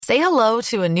Say hello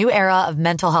to a new era of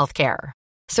mental health care.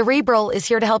 Cerebral is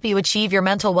here to help you achieve your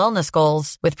mental wellness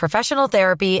goals with professional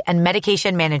therapy and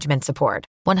medication management support.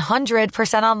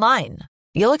 100% online.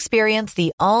 You'll experience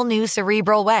the all-new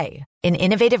Cerebral Way, an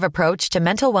innovative approach to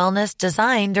mental wellness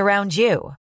designed around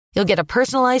you. You'll get a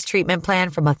personalized treatment plan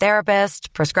from a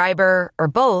therapist, prescriber, or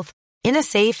both in a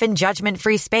safe and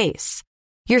judgment-free space.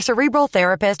 Your Cerebral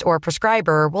therapist or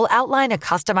prescriber will outline a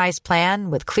customized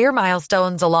plan with clear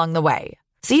milestones along the way,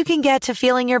 so you can get to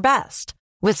feeling your best.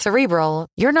 With Cerebral,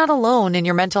 you're not alone in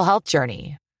your mental health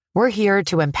journey. We're here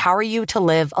to empower you to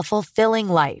live a fulfilling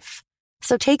life.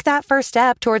 So take that first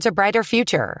step towards a brighter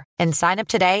future and sign up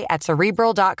today at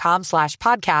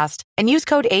Cerebral.com/podcast and use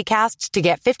code ACAST to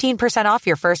get 15% off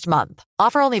your first month.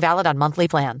 Offer only valid on monthly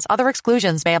plans. Other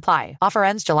exclusions may apply. Offer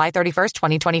ends July 31st,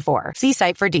 2024. See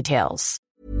site for details.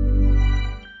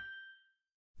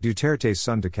 Duterte's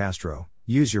son to Castro,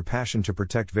 use your passion to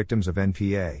protect victims of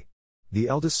NPA. The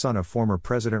eldest son of former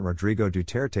President Rodrigo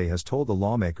Duterte has told the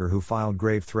lawmaker who filed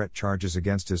grave threat charges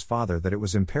against his father that it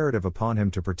was imperative upon him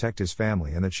to protect his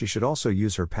family and that she should also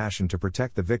use her passion to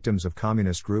protect the victims of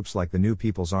communist groups like the New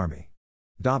People's Army.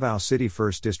 Davao City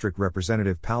 1st District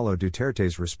Representative Paulo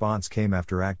Duterte's response came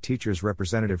after ACT Teachers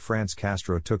Representative France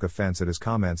Castro took offense at his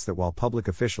comments that while public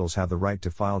officials have the right to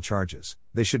file charges,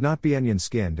 they should not be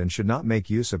onion-skinned and should not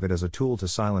make use of it as a tool to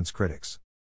silence critics.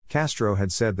 Castro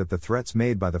had said that the threats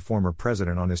made by the former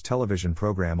president on his television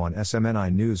program on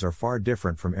SMNI News are far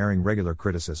different from airing regular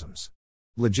criticisms.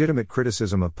 Legitimate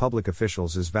criticism of public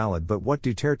officials is valid, but what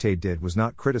Duterte did was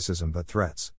not criticism but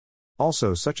threats.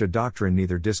 Also, such a doctrine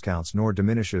neither discounts nor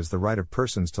diminishes the right of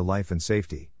persons to life and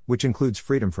safety, which includes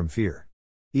freedom from fear.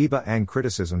 Iba ang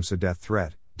criticism sa death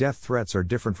threat. Death threats are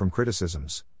different from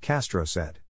criticisms, Castro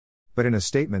said. But in a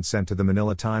statement sent to the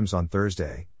Manila Times on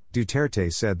Thursday,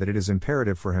 Duterte said that it is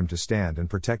imperative for him to stand and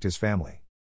protect his family.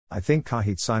 I think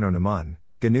kahit sino naman,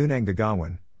 ganun ang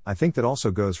gagawin, I think that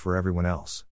also goes for everyone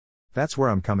else. That's where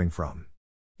I'm coming from.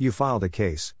 You filed a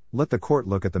case, let the court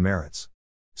look at the merits.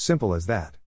 Simple as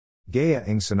that. Gaya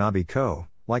ang sinabi ko,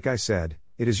 like I said,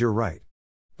 it is your right.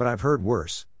 But I've heard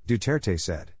worse, Duterte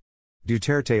said.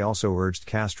 Duterte also urged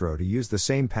Castro to use the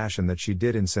same passion that she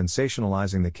did in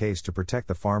sensationalizing the case to protect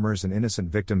the farmers and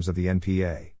innocent victims of the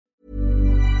NPA.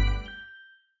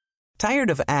 Tired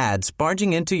of ads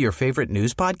barging into your favorite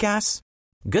news podcasts?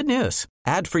 Good news.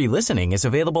 Ad-free listening is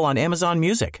available on Amazon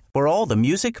Music for all the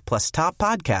music plus top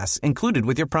podcasts included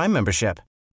with your Prime membership.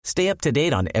 Stay up to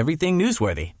date on everything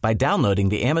newsworthy by downloading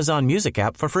the Amazon Music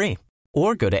app for free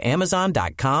or go to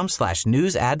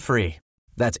amazon.com/news ad free.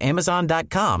 That's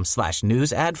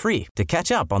amazon.com/news ad free to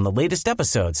catch up on the latest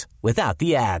episodes without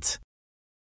the ads.